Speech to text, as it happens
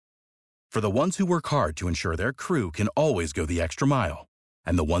For the ones who work hard to ensure their crew can always go the extra mile,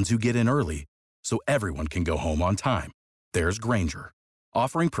 and the ones who get in early so everyone can go home on time, there's Grainger,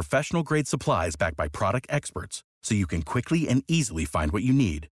 offering professional-grade supplies backed by product experts so you can quickly and easily find what you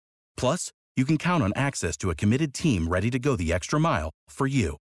need. Plus, you can count on access to a committed team ready to go the extra mile for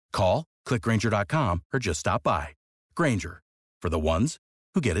you. Call, click Grainger.com, or just stop by. Grainger, for the ones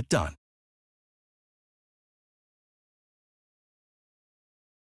who get it done.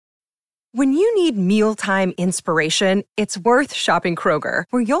 When you need mealtime inspiration, it's worth shopping Kroger,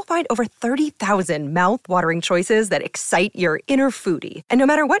 where you'll find over 30,000 mouth-watering choices that excite your inner foodie. And no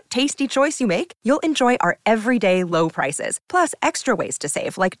matter what tasty choice you make, you'll enjoy our everyday low prices, plus extra ways to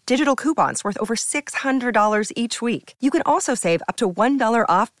save, like digital coupons worth over $600 each week. You can also save up to $1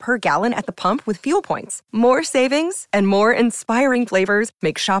 off per gallon at the pump with fuel points. More savings and more inspiring flavors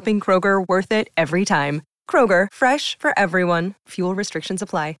make shopping Kroger worth it every time. Kroger, fresh for everyone. Fuel restrictions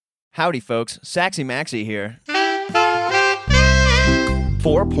apply. Howdy, folks. Saxy Maxie here.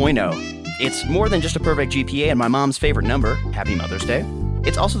 4.0. It's more than just a perfect GPA and my mom's favorite number. Happy Mother's Day.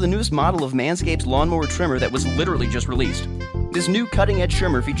 It's also the newest model of Manscaped's lawnmower trimmer that was literally just released. This new cutting-edge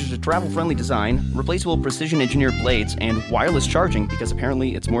trimmer features a travel-friendly design, replaceable precision-engineered blades, and wireless charging because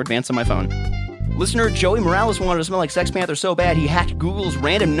apparently it's more advanced on my phone. Listener Joey Morales wanted to smell like Sex Panther so bad he hacked Google's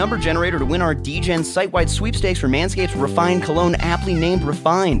random number generator to win our DGen site-wide sweepstakes for Manscaped's Refined Cologne, aptly named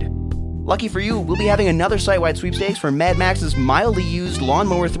Refined. Lucky for you, we'll be having another site-wide sweepstakes for Mad Max's mildly used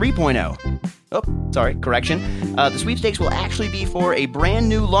Lawnmower 3.0. Oh, sorry, correction. The sweepstakes will actually be for a brand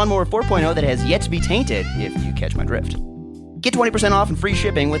new Lawnmower 4.0 that has yet to be tainted, if you catch my drift. Get 20% off and free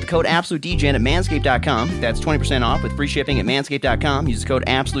shipping with the code AbsoluteDGen at Manscaped.com. That's 20% off with free shipping at Manscaped.com. Use the code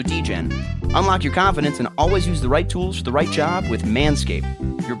AbsoluteDGen. Unlock your confidence and always use the right tools for the right job with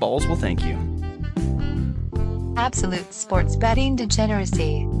Manscaped. Your balls will thank you. Absolute sports betting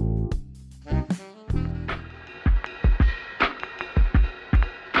degeneracy.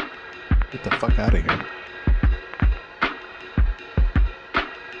 Get the fuck out of here.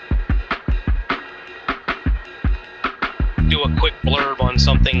 Do a quick blurb on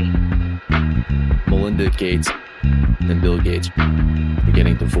something. Melinda Gates and Bill Gates are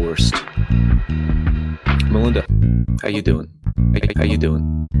getting divorced. Melinda, how you doing? How you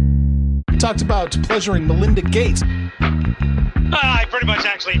doing? Talked about pleasuring Melinda Gates. I pretty much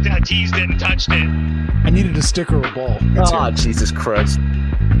actually teased it and touched it. I needed a stick or a ball. Oh, Jesus Christ.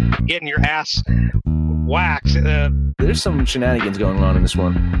 Getting your ass whacked. There's some shenanigans going on in this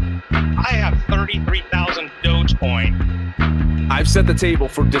one. I have 33,000 Dogecoin. I've set the table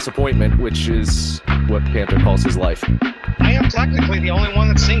for disappointment, which is what Panther calls his life. I am technically the only one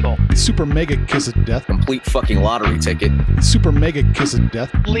that's single. Super mega kiss of death. Complete fucking lottery ticket. Super mega kiss of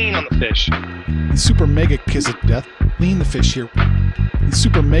death. Lean on the fish. Super mega kiss of death. Lean the fish here.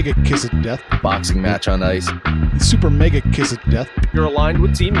 Super mega kiss of death. Boxing match on ice. Super mega kiss of death. You're aligned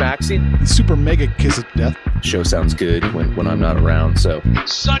with Team Maxie. Super mega kiss of death. Show sounds good when I'm not around, so.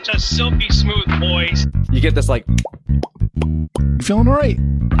 Such a silky smooth voice. You get this like. You feeling all right?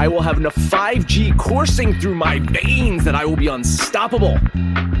 I will have enough 5G coursing through my veins that I will be unstoppable.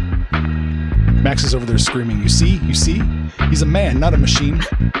 Max is over there screaming, you see? You see? He's a man, not a machine.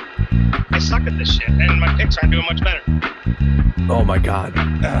 I suck at this shit, and my picks aren't doing much better. Oh my God.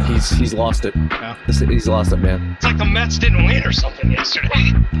 He's lost it. Yeah. He's lost it, man. It's like the Mets didn't win or something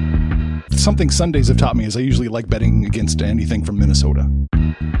yesterday. Something Sundays have taught me is I usually like betting against anything from Minnesota.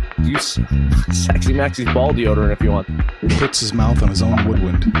 Use Sexy Maxie's ball deodorant if you want. He puts his mouth on his own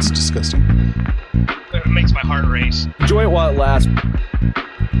woodwind. It's disgusting. It makes my heart race. Enjoy it while it lasts.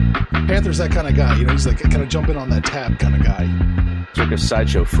 Panther's that kind of guy, you know, he's like kind of jump in on that tab kind of guy. He's like a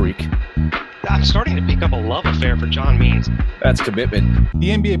sideshow freak. I'm starting to pick up a love affair for John Means. That's commitment. The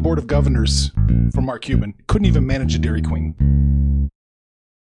NBA Board of Governors from Mark Cuban couldn't even manage a Dairy Queen.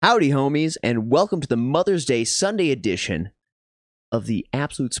 Howdy, homies, and welcome to the Mother's Day Sunday edition of the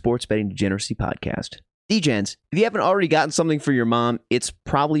Absolute Sports Betting Degeneracy Podcast. D-Gens, if you haven't already gotten something for your mom, it's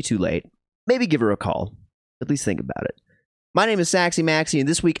probably too late. Maybe give her a call. At least think about it. My name is Saxy Maxie, and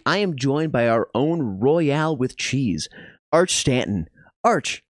this week I am joined by our own Royale with Cheese, Arch Stanton.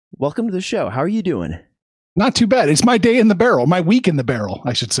 Arch, welcome to the show. How are you doing? Not too bad. It's my day in the barrel, my week in the barrel,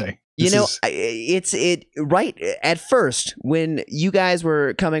 I should say. It's right at first when you guys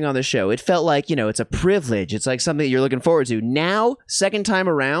were coming on the show, it felt like, it's a privilege. It's like something that you're looking forward to. Now, second time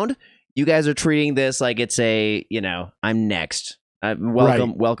around, you guys are treating this like it's I'm next.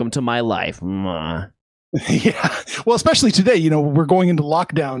 Welcome to my life. Mwah. Yeah. Well, especially today, we're going into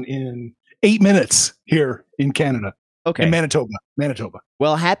lockdown in 8 minutes here in Canada. Okay. In Manitoba.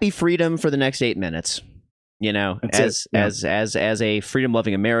 Well, happy freedom for the next 8 minutes. You know, That's as a freedom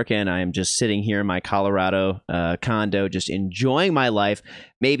loving American, I am just sitting here in my Colorado condo, just enjoying my life.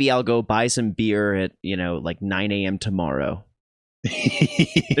 Maybe I'll go buy some beer at, like 9 a.m. tomorrow.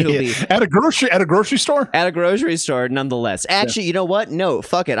 It'll be at a grocery store. At a grocery store, nonetheless. Actually, you know what? No,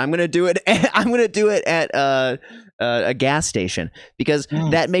 fuck it. I'm gonna do it. I'm gonna do it at a gas station because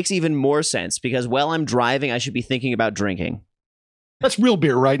that makes even more sense. Because while I'm driving, I should be thinking about drinking. That's real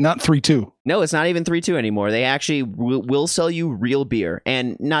beer, right? Not 3.2. No, it's not even 3.2 anymore. They actually will sell you real beer.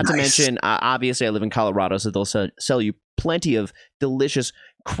 And not to mention, obviously, I live in Colorado, so they'll sell you plenty of delicious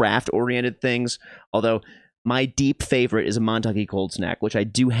craft-oriented things. Although, my deep favorite is a Montucky Cold Snack, which I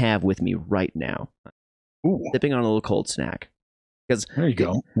do have with me right now. Ooh. Sipping on a little cold snack. There you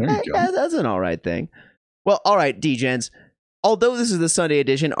go. That's an all right thing. Well, all right, D-Gens. Although this is the Sunday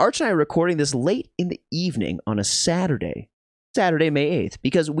edition, Arch and I are recording this late in the evening on a Saturday May 8th,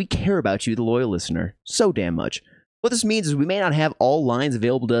 because we care about you, the loyal listener, so damn much. What this means is we may not have all lines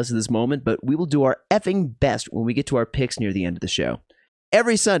available to us at this moment, but we will do our effing best when we get to our picks near the end of the show.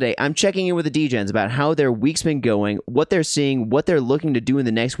 Every Sunday, I'm checking in with the D-Gens about how their week's been going, what they're seeing, what they're looking to do in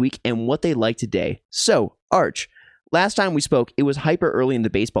the next week, and what they like today. So, Arch, last time we spoke, it was hyper early in the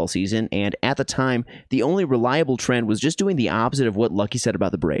baseball season, and at the time, the only reliable trend was just doing the opposite of what Lucky said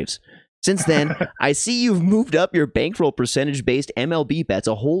about the Braves. Since then, I see you've moved up your bankroll percentage-based MLB bets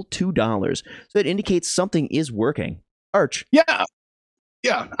a whole $2, so it indicates something is working. Arch.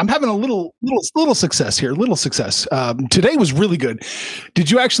 Yeah, I'm having a little success here. Today was really good. Did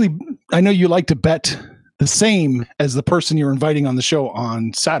you actually? I know you like to bet the same as the person you're inviting on the show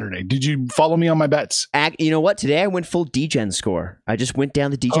on Saturday. Did you follow me on my bets? You know what? Today I went full D-Gen score. I just went down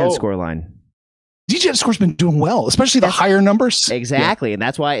the D-Gen score line. D-Gen score's been doing well, especially the higher numbers. Exactly, and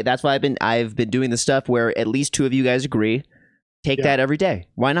that's why I've been doing the stuff where at least two of you guys agree. Take that every day.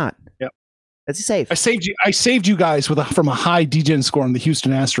 Why not? Yep. That's safe. I saved you guys from a high D-Gen score on the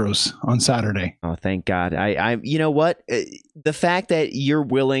Houston Astros on Saturday. Oh, thank God. I you know what? The fact that you're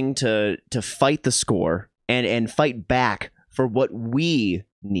willing to fight the score and fight back for what we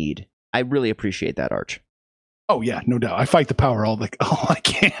need, I really appreciate that, Arch. Oh yeah, no doubt. I fight the power all I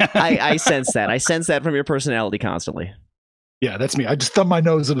can. I sense that. I sense that from your personality constantly. Yeah, that's me. I just thumb my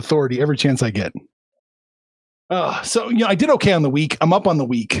nose at authority every chance I get. So I did okay on the week. I'm up on the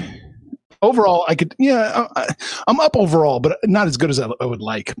week. Overall, I'm up overall, but not as good as I would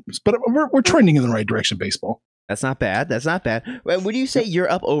like. But we're trending in the right direction, baseball. That's not bad. When you say you're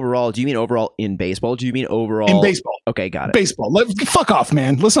up overall, do you mean overall in baseball? Do you mean overall in baseball? Okay, got it. Baseball. Fuck off,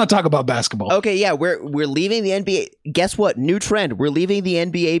 man. Let's not talk about basketball. Okay, yeah, we're leaving the NBA. Guess what? New trend. We're leaving the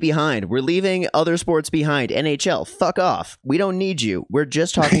NBA behind. We're leaving other sports behind. NHL. Fuck off. We don't need you. We're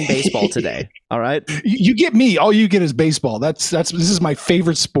just talking baseball today. All right. You get me. All you get is baseball. This is my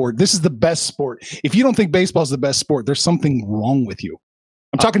favorite sport. This is the best sport. If you don't think baseball is the best sport, there's something wrong with you.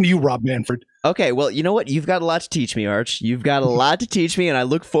 I'm talking to you, Rob Manfred. Okay, well, you know what? You've got a lot to teach me, Arch. You've got a lot to teach me, and I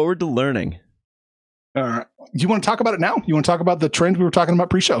look forward to learning. All right. Do you want to talk about it now? You want to talk about the trend we were talking about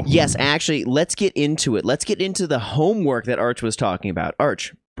pre-show? Yes, actually, let's get into it. Let's get into the homework that Arch was talking about.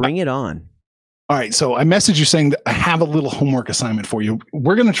 Arch, bring it on. All right, so I messaged you saying that I have a little homework assignment for you.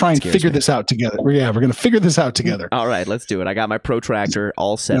 We're going to try and figure this out together. We're going to figure this out together. All right, let's do it. I got my protractor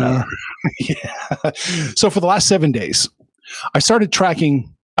all set up. Yeah. So for the last 7 days, I started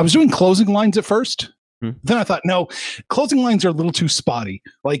tracking. I was doing closing lines at first. Then I thought, no, closing lines are a little too spotty.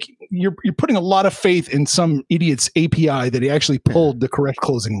 Like you're putting a lot of faith in some idiot's API that he actually pulled the correct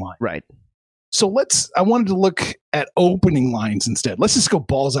closing line. Right. So I wanted to look at opening lines instead. Let's just go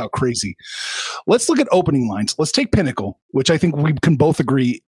balls out crazy. Let's look at opening lines. Let's take Pinnacle, which I think we can both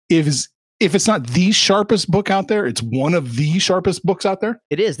agree if it's not the sharpest book out there, it's one of the sharpest books out there.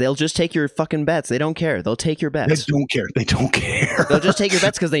 It is. They'll just take your fucking bets. They don't care. They'll take your bets. They don't care. They'll just take your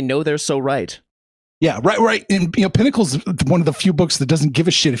bets because they know they're so right. Yeah, right. And Pinnacle's one of the few books that doesn't give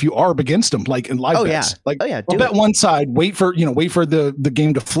a shit if you arb against them, like in live bets. Yeah. I'll bet one side, wait for the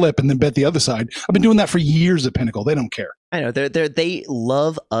game to flip, and then bet the other side. I've been doing that for years at Pinnacle. They don't care. I know. They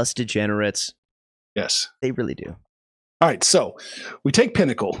love us degenerates. Yes, they really do. All right, so we take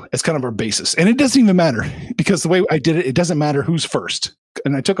Pinnacle as kind of our basis, and it doesn't even matter because the way I did it, it doesn't matter who's first.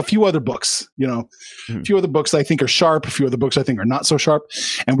 And I took a few other books, a few other books I think are sharp, a few other books I think are not so sharp,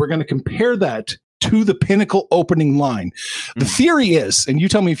 and we're going to compare that to the Pinnacle opening line. The theory is, and you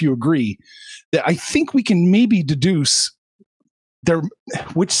tell me if you agree, that I think we can maybe deduce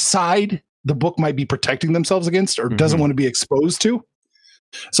which side the book might be protecting themselves against or doesn't want to be exposed to.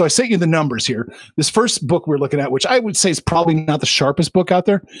 So I sent you the numbers here. This first book we're looking at, which I would say is probably not the sharpest book out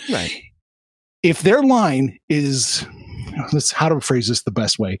there. Right. If their line is how to phrase this the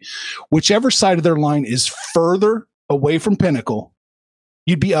best way. Whichever side of their line is further away from Pinnacle,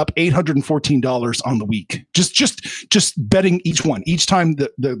 you'd be up $814 on the week. Just betting each one. Each time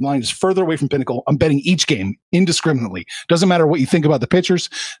the line is further away from Pinnacle, I'm betting each game indiscriminately. Doesn't matter what you think about the pitchers.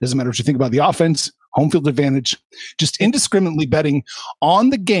 Doesn't matter what you think about the offense, home field advantage. Just indiscriminately betting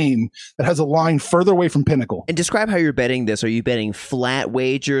on the game that has a line further away from Pinnacle. And describe how you're betting this. Are you betting flat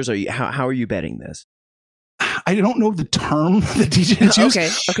wagers? How are you betting this? I don't know the term that DJs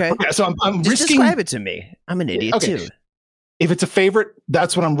use. Okay. So I'm Just risking. describe it to me. I'm an idiot too. If it's a favorite,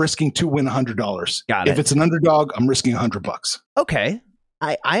 that's what I'm risking to win $100. Got it. If it's an underdog, I'm risking $100. Okay.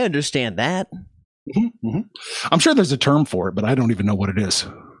 I understand that. Mm-hmm. I'm sure there's a term for it, but I don't even know what it is.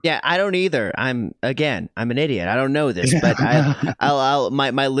 Yeah, I don't either. I'm an idiot. I don't know this, but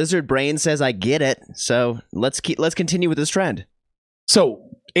my lizard brain says I get it. So let's continue with this trend. So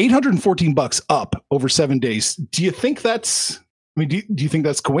 $814 up over 7 days. Do you think that's? I mean, do you think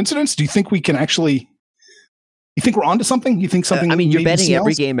that's coincidence? Do you think we can actually? You think we're onto something? You think something? You're betting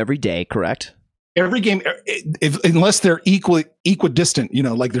every game every day, correct? Every game, unless they're equidistant.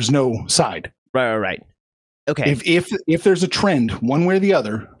 Like there's no side. Right. Okay. If there's a trend one way or the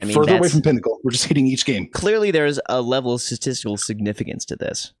other, further away from Pinnacle, we're just hitting each game. Clearly, there's a level of statistical significance to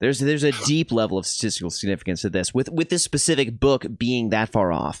this. There's a deep level of statistical significance to this, with this specific book being that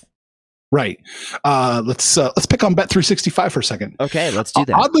far off. Right. Let's pick on Bet365 for a second. Okay, let's do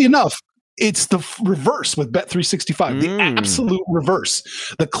that. Oddly enough, it's the reverse with Bet365, the absolute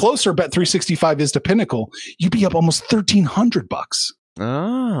reverse. The closer Bet365 is to Pinnacle, you'd be up almost $1,300.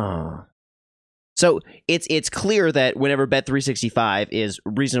 Oh. So it's clear that whenever Bet365 is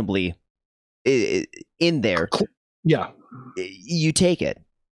reasonably in there, yeah, you take it.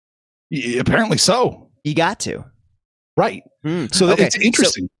 Apparently so. You got to. Right. So it's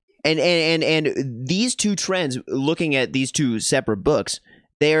interesting. So, and these two trends, looking at these two separate books,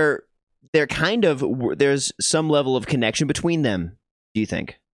 they're kind of, there's some level of connection between them. Do you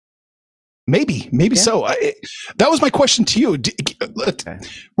think? Maybe so. That was my question to you.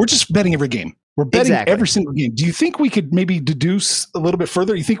 We're just betting every game. We're betting every single game. Do you think we could maybe deduce a little bit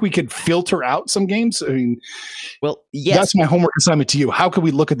further? You think we could filter out some games? I mean, well, yes. That's my homework assignment to you. How could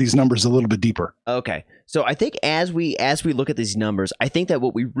we look at these numbers a little bit deeper? Okay. So I think as we look at these numbers, I think that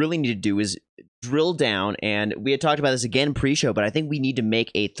what we really need to do is drill down, and we had talked about this again pre-show, but I think we need to make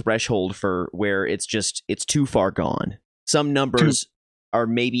a threshold for where it's too far gone. Some numbers are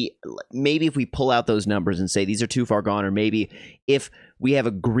maybe if we pull out those numbers and say these are too far gone, or maybe if we have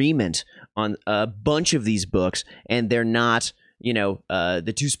agreement on a bunch of these books and they're not,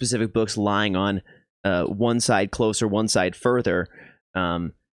 the two specific books lying on one side closer, one side further,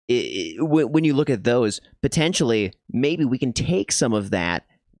 when you look at those, potentially maybe we can take some of that.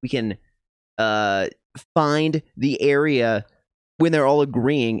 We can find the area when they're all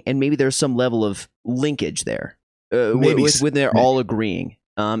agreeing, and maybe there's some level of linkage there. When they're all agreeing,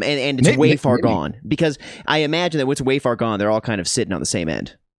 and it's way far gone, because I imagine that when it's way far gone, they're all kind of sitting on the same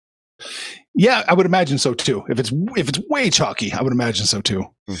end. Yeah, I would imagine so too. If it's way chalky, I would imagine so too.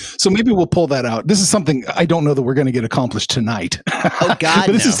 So maybe we'll pull that out. This is something I don't know that we're going to get accomplished tonight. Oh God,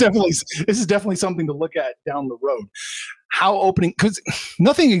 but this is definitely something to look at down the road. How opening, because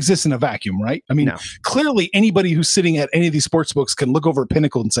nothing exists in a vacuum, right? I mean, clearly anybody who's sitting at any of these sports books can look over at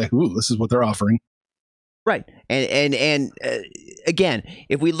Pinnacle and say, "Ooh, this is what they're offering." Right. And again,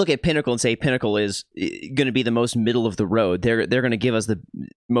 if we look at Pinnacle and say Pinnacle is going to be the most middle of the road, they're going to give us the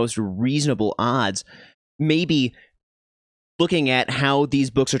most reasonable odds. Maybe looking at how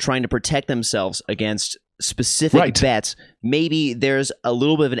these books are trying to protect themselves against specific bets, maybe there's a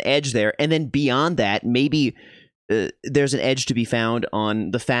little bit of an edge there. And then beyond that, maybe there's an edge to be found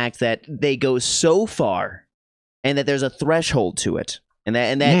on the fact that they go so far and that there's a threshold to it. And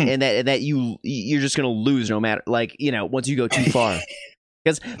that you're just gonna lose no matter, once you go too far,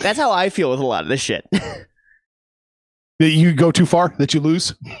 because that's how I feel with a lot of this shit. That you go too far, that you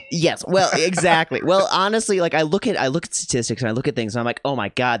lose. Yes, well, exactly. Well, honestly, I look at statistics and I look at things and I'm like, oh my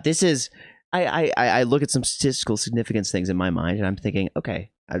God, this is. I look at some statistical significance things in my mind and I'm thinking,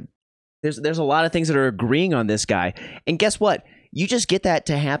 okay, there's a lot of things that are agreeing on this guy, and guess what? You just get that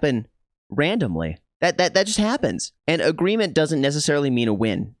to happen randomly. That just happens, and agreement doesn't necessarily mean a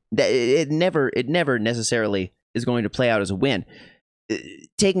win. It never necessarily is going to play out as a win.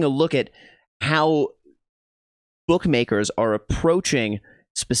 Taking a look at how bookmakers are approaching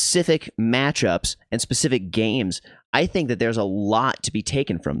specific matchups and specific games, I think that there's a lot to be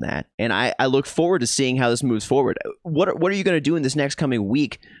taken from that, and I look forward to seeing how this moves forward. What are you going to do in this next coming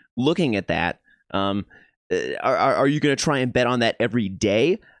week, looking at that? are you going to try and bet on that every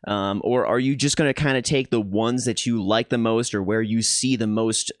day? Or are you just going to kind of take the ones that you like the most or where you see the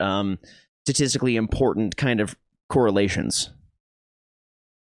most statistically important kind of correlations?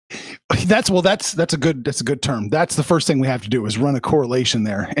 That's a good term. That's the first thing we have to do is run a correlation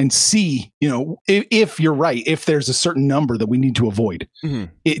there and see, if you're right, if there's a certain number that we need to avoid.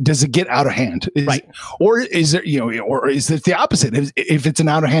 Does it get out of hand? Or is there, or is it the opposite? If it's an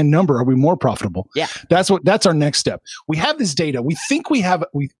out of hand number, are we more profitable? Yeah. That's our next step. We have this data. We think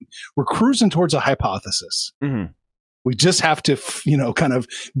we're cruising towards a hypothesis. We just have to, kind of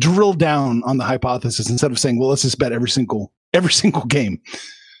drill down on the hypothesis instead of saying, well, let's just bet every single game.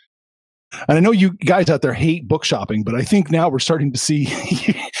 And I know you guys out there hate book shopping, but I think now we're starting to see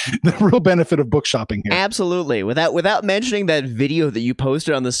the real benefit of book shopping here. Absolutely. Without mentioning that video that you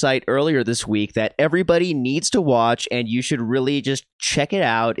posted on the site earlier this week that everybody needs to watch, and you should really just check it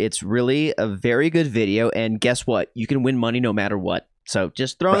out. It's really a very good video, and guess what? You can win money no matter what. So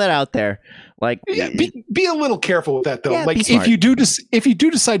just throw that out there. Be a little careful with that though. Yeah, if you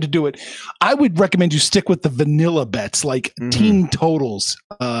do decide to do it, I would recommend you stick with the vanilla bets, like team totals.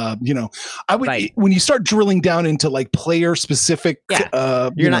 I would when you start drilling down into like player specific,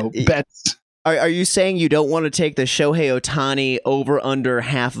 bets. Are you saying you don't want to take the Shohei Ohtani over under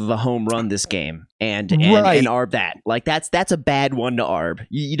half of a home run this game and arb that? Like that's a bad one to arb.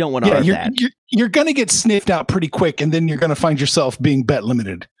 You don't want to arb that. You're going to get sniffed out pretty quick, and then you're going to find yourself being bet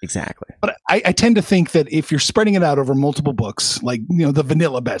limited. Exactly. But I tend to think that if you're spreading it out over multiple books, like the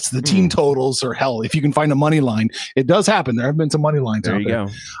vanilla bets, the team totals, or hell, if you can find a money line, it does happen. There have been some money lines out there. There you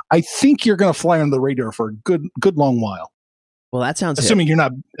go. I think you're going to fly under the radar for a good long while. Well, that sounds assuming you're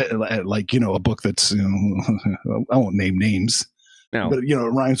not a book that's I won't name names. No. But it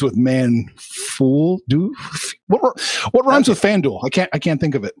rhymes with what rhymes with FanDuel? I can't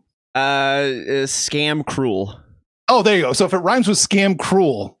think of it. Scam cruel. Oh, there you go. So if it rhymes with scam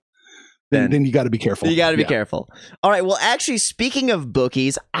cruel, then you got to be careful. You got to be careful. All right. Well, actually, speaking of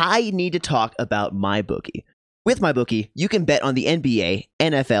bookies, I need to talk about MyBookie. With MyBookie, you can bet on the NBA,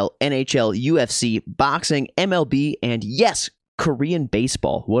 NFL, NHL, UFC, boxing, MLB, and yes, Korean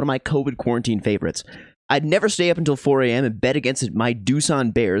baseball, one of my COVID quarantine favorites. I'd never stay up until 4 a.m. and bet against my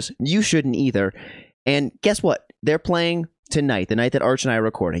Doosan Bears. You shouldn't either. And guess what? They're playing tonight, the night that Arch and I are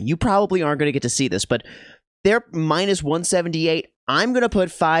recording. You probably aren't going to get to see this, but they're minus 178. I'm going to put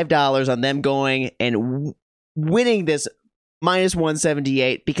 $5 on them going and winning this minus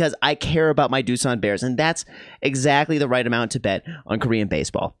 178 because I care about my Doosan Bears, and that's exactly the right amount to bet on Korean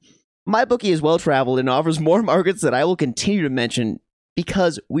baseball. MyBookie is well-traveled and offers more markets that I will continue to mention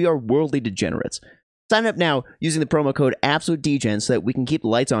because we are worldly degenerates. Sign up now using the promo code AbsoluteDegen so that we can keep the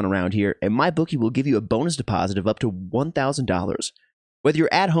lights on around here, and MyBookie will give you a bonus deposit of up to $1,000. Whether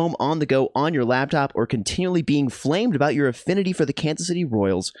you're at home, on the go, on your laptop, or continually being flamed about your affinity for the Kansas City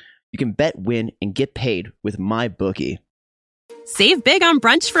Royals, you can bet, win, and get paid with MyBookie. Save big on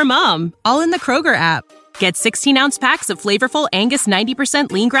brunch for mom, all in the Kroger app. Get 16-ounce packs of flavorful Angus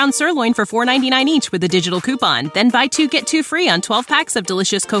 90% lean ground sirloin for $4.99 each with a digital coupon. Then buy 2, get 2 free on 12 packs of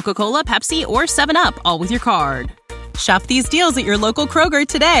delicious Coca-Cola, Pepsi, or 7-Up, all with your card. Shop these deals at your local Kroger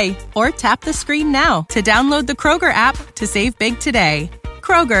today, or tap the screen now to download the Kroger app to save big today.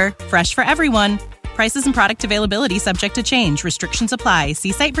 Kroger, fresh for everyone. Prices and product availability subject to change. Restrictions apply.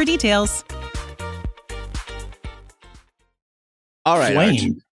 See site for details. All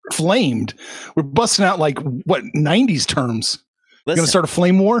right. Flamed. We're busting out 90s terms. We're gonna start a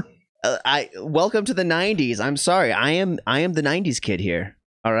flame war. Welcome to the 90s. I'm sorry. I am the 90s kid here.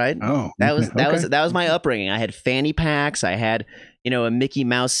 All right. Oh, that was my upbringing. I had fanny packs. I had a Mickey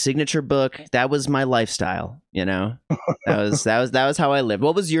Mouse signature book. That was my lifestyle. That was how I lived.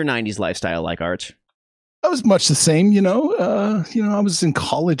 What was your 90s lifestyle like, Arch? I was much the same. I was in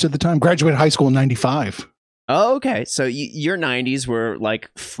college at the time. Graduated high school in '95. Oh, okay. So your 90s were like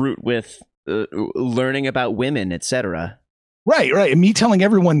fruit with learning about women, etc. Right. And me telling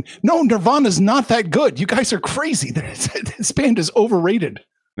everyone, no, Nirvana's not that good. You guys are crazy. This band is overrated.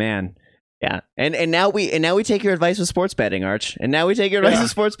 Man. Yeah. And now we take your advice with sports betting, Arch. And now we take your advice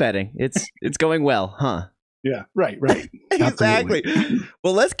with sports betting. It's going well, huh? Yeah. Right. Exactly.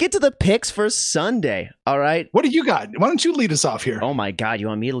 Well, let's get to the picks for Sunday. All right. What do you got? Why don't you lead us off here? Oh my God. You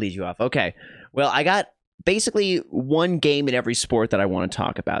want me to lead you off? Okay. Well, I got basically one game in every sport that I want to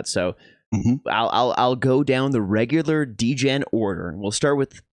talk about. So I'll go down the regular DGen order. We'll start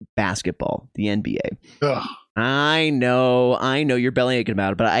with basketball, the NBA. Ugh. I know you're belly aching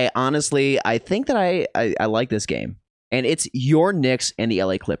about it, but I think that I like this game. And it's your Knicks and the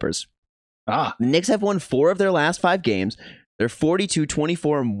LA Clippers. The Knicks have won 4 of their last 5 games. They're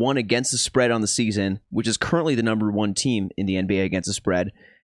 42-24-1 against the spread on the season, which is currently the number one team in the NBA against the spread.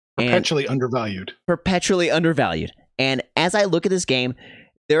 Perpetually undervalued. Perpetually undervalued. And as I look at this game,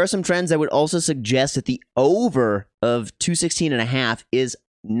 there are some trends that would also suggest that the over of 216.5 is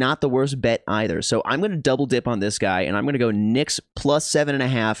not the worst bet either. So I'm going to double dip on this guy, and I'm going to go Knicks plus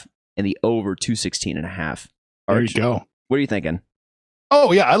 7.5 and the over 216.5. There you go. What are you thinking?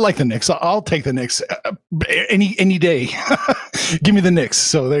 Oh yeah, I like the Knicks. I'll take the Knicks any day. Give me the Knicks.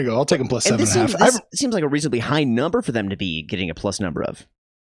 So there you go. I'll take them plus 7.5. This seems like a reasonably high number for them to be getting a plus number of.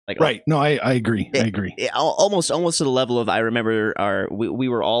 Right. No, I agree. I agree. Almost to the level of, I remember we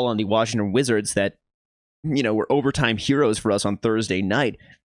were all on the Washington Wizards that, were overtime heroes for us on Thursday night.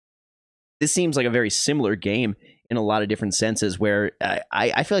 This seems like a very similar game in a lot of different senses, where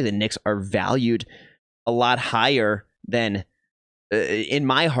I feel like the Knicks are valued a lot higher than, in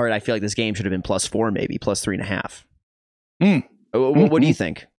my heart, I feel like this game should have been plus 4, maybe plus 3.5. What do you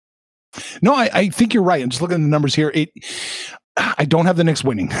think? No, I think you're right. I'm just looking at the numbers here. I don't have the Knicks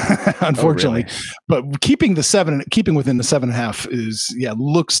winning, unfortunately, but keeping within the 7.5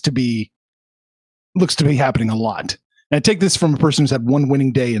 looks to be happening a lot. And I take this from a person who's had one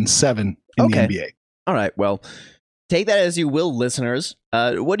winning day in 7 in the NBA. All right. Well, take that as you will, listeners.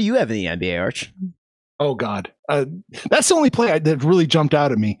 What do you have in the NBA, Arch? Oh God. That's the only play that really jumped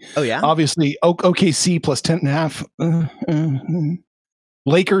out at me. Oh yeah. Obviously OKC plus 10.5,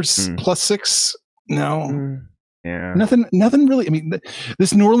 Lakers plus 6. No. Yeah. Nothing really. I mean,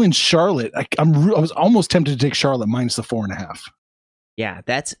 this New Orleans Charlotte. I was almost tempted to take Charlotte minus the 4.5. Yeah,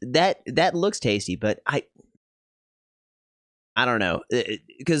 that looks tasty, but I don't know,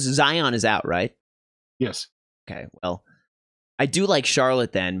 because Zion is out, right? Yes. Okay. Well, I do like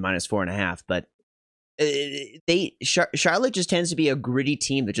Charlotte then minus 4.5, but Charlotte just tends to be a gritty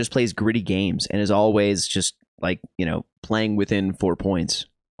team that just plays gritty games and is always just like playing within 4 points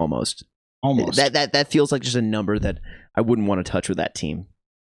almost. Almost. That feels like just a number that I wouldn't want to touch with that team.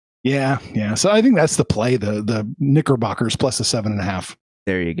 Yeah. So I think that's the play, the Knickerbockers plus the 7.5.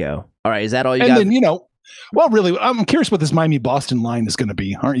 There you go. All right, is that all you got? And then, well, really, I'm curious what this Miami-Boston line is going to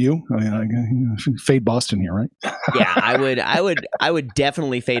be, aren't you? I mean, fade Boston here, right? Yeah, I would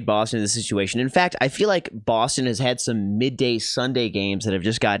definitely fade Boston in this situation. In fact, I feel like Boston has had some midday Sunday games that have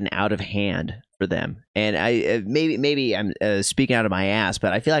just gotten out of hand for them. And I maybe I'm speaking out of my ass,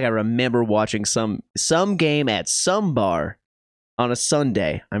 but I feel like I remember watching some game at some bar on a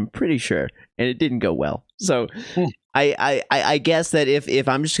Sunday, I'm pretty sure, and it didn't go well. So I guess that if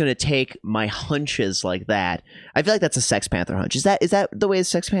I'm just going to take my hunches like that, I feel like that's a Sex Panther hunch. Is that the way a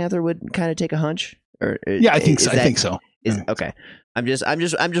Sex Panther would kind of take a hunch? Or yeah, I think so. I think so. Okay. I'm just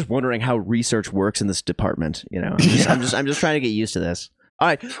wondering how research works in this department. I'm just trying to get used to this. All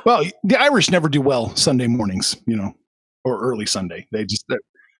right. Well, the Irish never do well Sunday mornings, or early Sunday. They're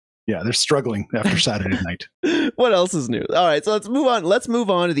struggling after Saturday night. What else is new? All right, so let's move on. Let's move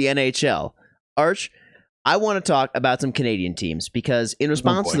on to the NHL. Arch, I want to talk about some Canadian teams because in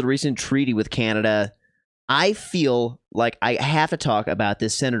response to the recent treaty with Canada, I feel like I have to talk about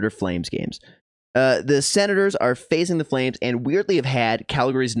this Senator Flames games. The Senators are facing the Flames and weirdly have had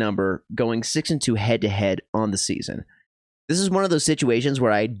Calgary's number going 6-2 head-to-head on the season. This is one of those situations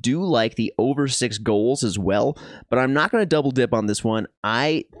where I do like the over 6 goals as well, but I'm not going to double dip on this one.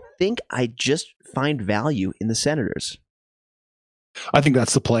 I think I just find value in the Senators. I think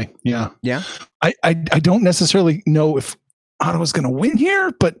that's the play. Yeah. Yeah. I don't necessarily know if Ottawa's going to win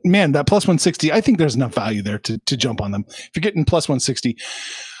here, but man, that plus 160, I think there's enough value there to jump on them. If you're getting plus 160,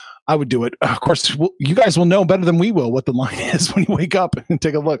 I would do it. Of course, you guys will know better than we will what the line is when you wake up and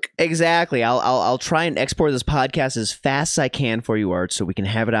take a look. Exactly. I'll try and export this podcast as fast as I can for you, Art, so we can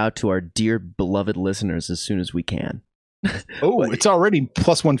have it out to our dear beloved listeners as soon as we can. Oh, it's already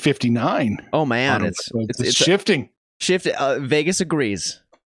plus 159. Oh man, it's shifting. Vegas agrees.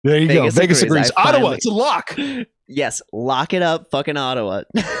 There you go. Vegas agrees. Ottawa, it's a lock. Yes, lock it up, fucking Ottawa.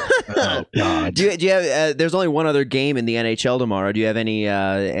 Oh, God. Do you have? There's only one other game in the NHL tomorrow. Do you have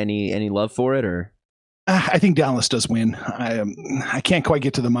any love for it, or? I think Dallas does win. I can't quite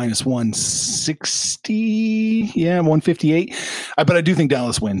get to the minus 160. Yeah, 158. But I do think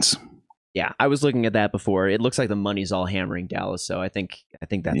Dallas wins. Yeah, I was looking at that before. It looks like the money's all hammering Dallas, so I think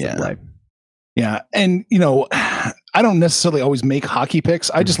that's a play. Yeah, and I don't necessarily always make hockey picks.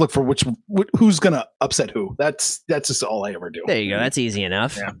 I just look for who's going to upset who. That's just all I ever do. There you go. That's easy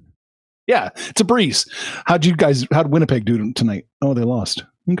enough. Yeah, it's a breeze. How'd Winnipeg do tonight? Oh, they lost.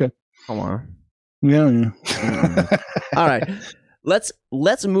 Okay. Come on. Yeah. All right. Let's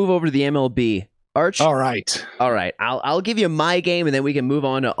move over to the MLB. Arch. All right. I'll give you my game, and then we can move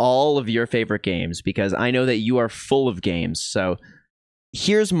on to all of your favorite games because I know that you are full of games. So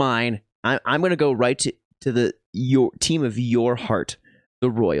here's mine. I'm going to go right to your team of your heart, the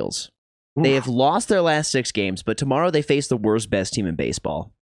Royals. Oof. They have lost their last 6 games, but tomorrow they face the worst best team in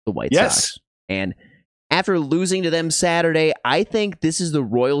baseball, the White Sox. And after losing to them Saturday, I think this is the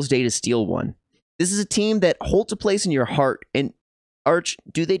Royals' day to steal one. This is a team that holds a place in your heart. And Arch,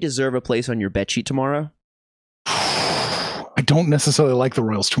 do they deserve a place on your bet sheet tomorrow? I don't necessarily like the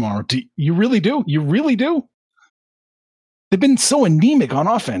Royals tomorrow. Do you really do? You really do? They've been so anemic on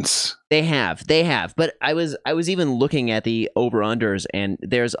offense. They have. But I was even looking at the over-unders, and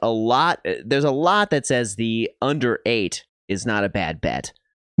there's a lot that says the under 8 is not a bad bet.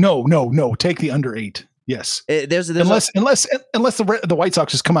 No. Take the under 8. Yes. Unless the White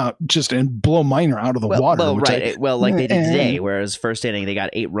Sox just come out just and blow Minor out of the water. Well, right. Like they did today, whereas first inning they got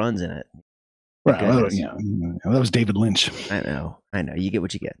 8 runs in it. Right. That was David Lynch. I know. You get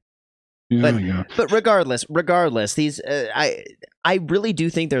what you get. Yeah, but regardless, these I really do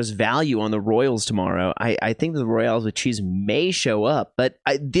think there's value on the Royals tomorrow. I think the Royals with cheese may show up, but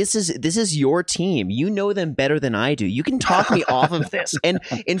this is your team. You know them better than I do. You can talk me off of this, and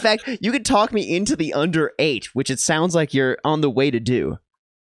in fact, you can talk me into the under 8, which it sounds like you're on the way to do.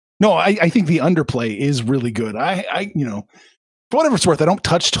 No, I think the underplay is really good. I for whatever it's worth, I don't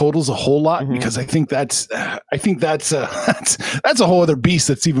touch totals a whole lot because I think that's a whole other beast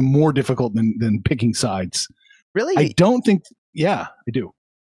that's even more difficult than picking sides. Really? I don't think. Yeah, I do.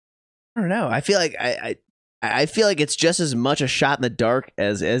 I don't know. I feel like I feel like it's just as much a shot in the dark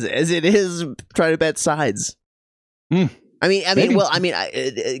as it is trying to bet sides. Maybe.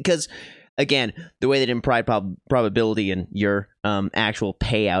 Because again, the way that implied probability and your actual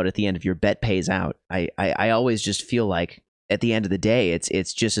payout at the end of your bet pays out, I always just feel like at the end of the day,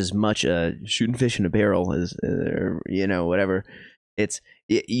 it's just as much a shooting fish in a barrel as whatever. It's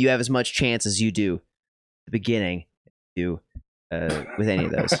you have as much chance as you do at the beginning with any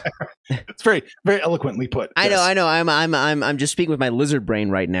of those. It's very, very eloquently put. I know. I'm just speaking with my lizard brain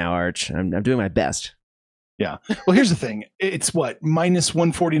right now, Arch. I'm doing my best. Yeah. Well, here's the thing. It's what? minus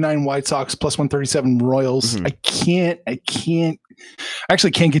 149 White Sox, plus 137 Royals. I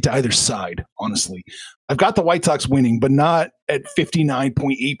actually can't get to either side, honestly. I've got the White Sox winning, but not at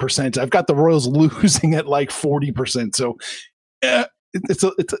 59.8%. I've got the Royals losing at like 40%. So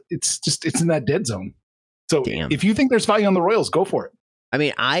it's in that dead zone. So if you think there's value on the Royals, go for it. I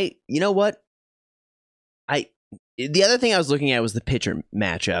mean, you know what? The other thing I was looking at was the pitcher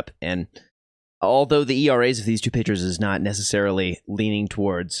matchup, and although the ERAs of these two pitchers is not necessarily leaning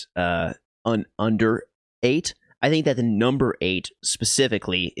towards under 8, I think that the number 8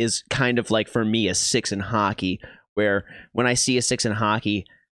 specifically is kind of like, for me, a 6 in hockey, where when I see a 6 in hockey,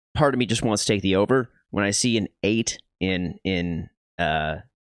 part of me just wants to take the over. When I see an 8 in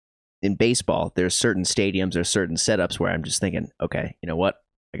baseball, there's certain stadiums or certain setups where I'm just thinking, okay, you know what?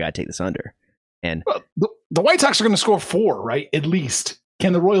 I got to take this under. And the White Sox are going to score 4, right? At least.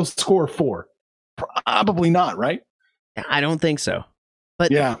 Can the Royals score 4? Probably not, right? I don't think so.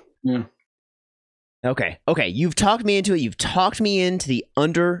 But yeah. Okay. You've talked me into it. You've talked me into the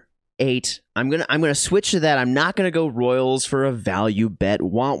under 8. I'm gonna switch to that. I'm not gonna go Royals for a value bet.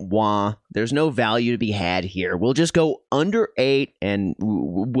 Wah. There's no value to be had here. We'll just go under 8, and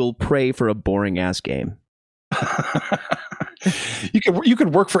we'll pray for a boring ass game. You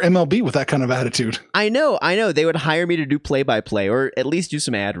could work for MLB with that kind of attitude. I know. They would hire me to do play-by-play or at least do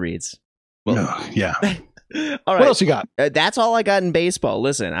some ad reads. Well, yeah. All right. What else you got? That's all I got in baseball.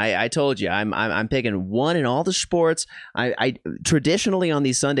 Listen, I told you I'm picking one in all the sports. I traditionally on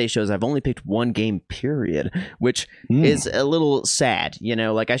these Sunday shows I've only picked one game, period, which is a little sad.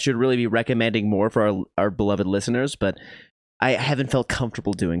 Like I should really be recommending more for our beloved listeners, but I haven't felt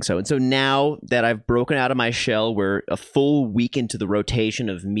comfortable doing so. And so now that I've broken out of my shell, we're a full week into the rotation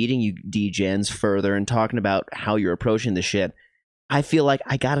of meeting you D-Gens further and talking about how you're approaching the shit. I feel like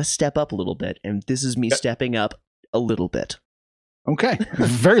I got to step up a little bit, and this is me stepping up a little bit. Okay.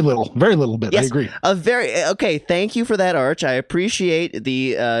 Very little bit. Yes, I agree. Okay. Thank you for that, Arch. I appreciate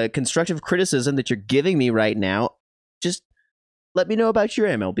the constructive criticism that you're giving me right now. Just let me know about your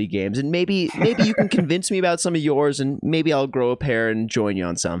MLB games, and maybe you can convince me about some of yours, and maybe I'll grow a pair and join you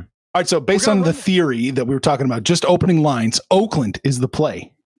on some. All right. So based on the theory that we were talking about, just opening lines, Oakland is the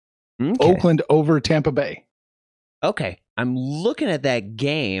play. Okay. Oakland over Tampa Bay. Okay. I'm looking at that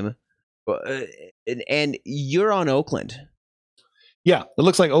game, and you're on Oakland. Yeah, it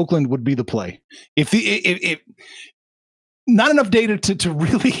looks like Oakland would be the play. If not enough data to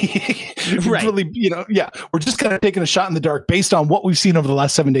really, Right. really, we're just kind of taking a shot in the dark based on what we've seen over the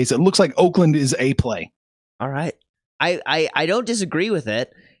last 7 days. It looks like Oakland is a play. All right. I don't disagree with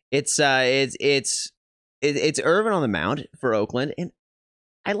it. It's Irvin on the mound for Oakland, and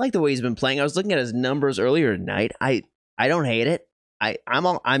I like the way he's been playing. I was looking at his numbers earlier tonight. I don't hate it.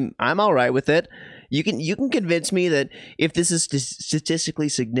 I'm all right with it. You can convince me that if this is statistically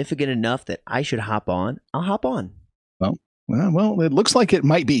significant enough that I should hop on, I'll hop on. Well, it looks like it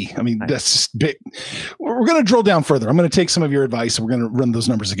might be. I mean, that's just big. We're going to drill down further. I'm going to take some of your advice. We're going to run those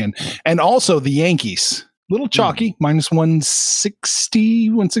numbers again. And also the Yankees, little chalky, minus 160,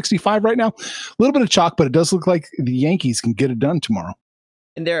 165 right now. A little bit of chalk, but it does look like the Yankees can get it done tomorrow.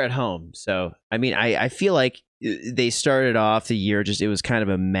 And they're at home. So, I mean, I feel like they started off the year it was kind of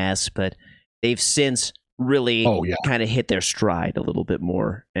a mess, but they've since really kind of hit their stride a little bit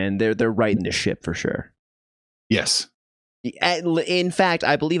more. And they're righting the ship for sure. Yes. In fact,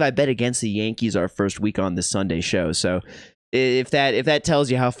 I believe I bet against the Yankees our first week on this Sunday show. So if that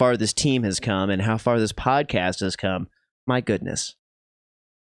tells you how far this team has come and how far this podcast has come, my goodness.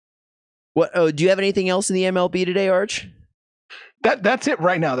 Do you have anything else in the MLB today, Arch? That's it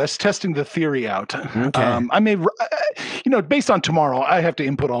right now. That's testing the theory out. Okay. I may, based on tomorrow, I have to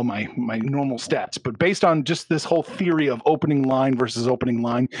input all my normal stats, but based on just this whole theory of opening line versus opening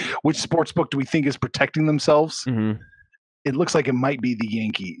line, which sportsbook do we think is protecting themselves? Mm-hmm. It looks like it might be the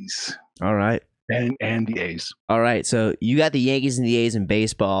Yankees. All right. And the A's. All right. So you got the Yankees and the A's in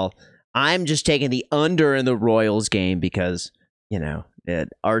baseball. I'm just taking the under in the Royals game because,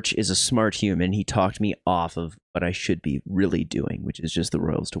 Arch is a smart human. He talked me off of what I should be really doing, which is just the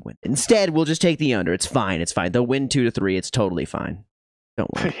Royals to win. Instead, we'll just take the under. It's fine. It's fine. They'll win 2-3. It's totally fine.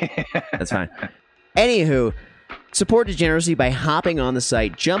 Don't worry. That's fine. Anywho, support Degeneracy by hopping on the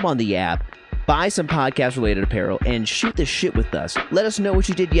site, jump on the app, buy some podcast-related apparel, and shoot the shit with us. Let us know what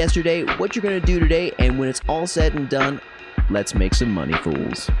you did yesterday, what you're going to do today, and when it's all said and done, let's make some money,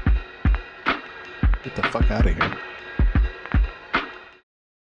 fools. Get the fuck out of here.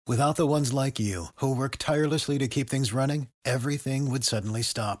 Without the ones like you, who work tirelessly to keep things running, everything would suddenly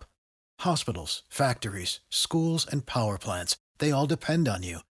stop. Hospitals, factories, schools, and power plants, they all depend on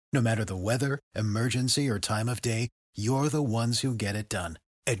you. No matter the weather, emergency, or time of day, you're the ones who get it done.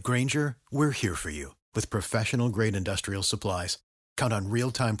 At Grainger, we're here for you with professional-grade industrial supplies. Count on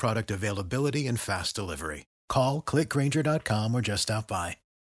real-time product availability and fast delivery. Call, clickgrainger.com, or just stop by.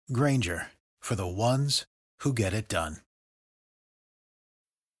 Grainger, for the ones who get it done.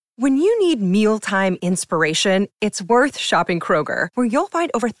 When you need mealtime inspiration, it's worth shopping Kroger, where you'll find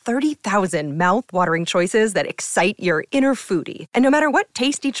over 30,000 mouth-watering choices that excite your inner foodie. And no matter what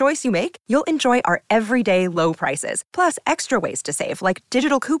tasty choice you make, you'll enjoy our everyday low prices, plus extra ways to save, like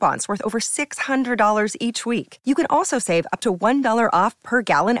digital coupons worth over $600 each week. You can also save up to $1 off per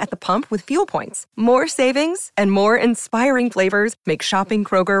gallon at the pump with fuel points. More savings and more inspiring flavors make shopping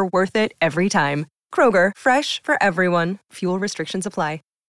Kroger worth it every time. Kroger, fresh for everyone. Fuel restrictions apply.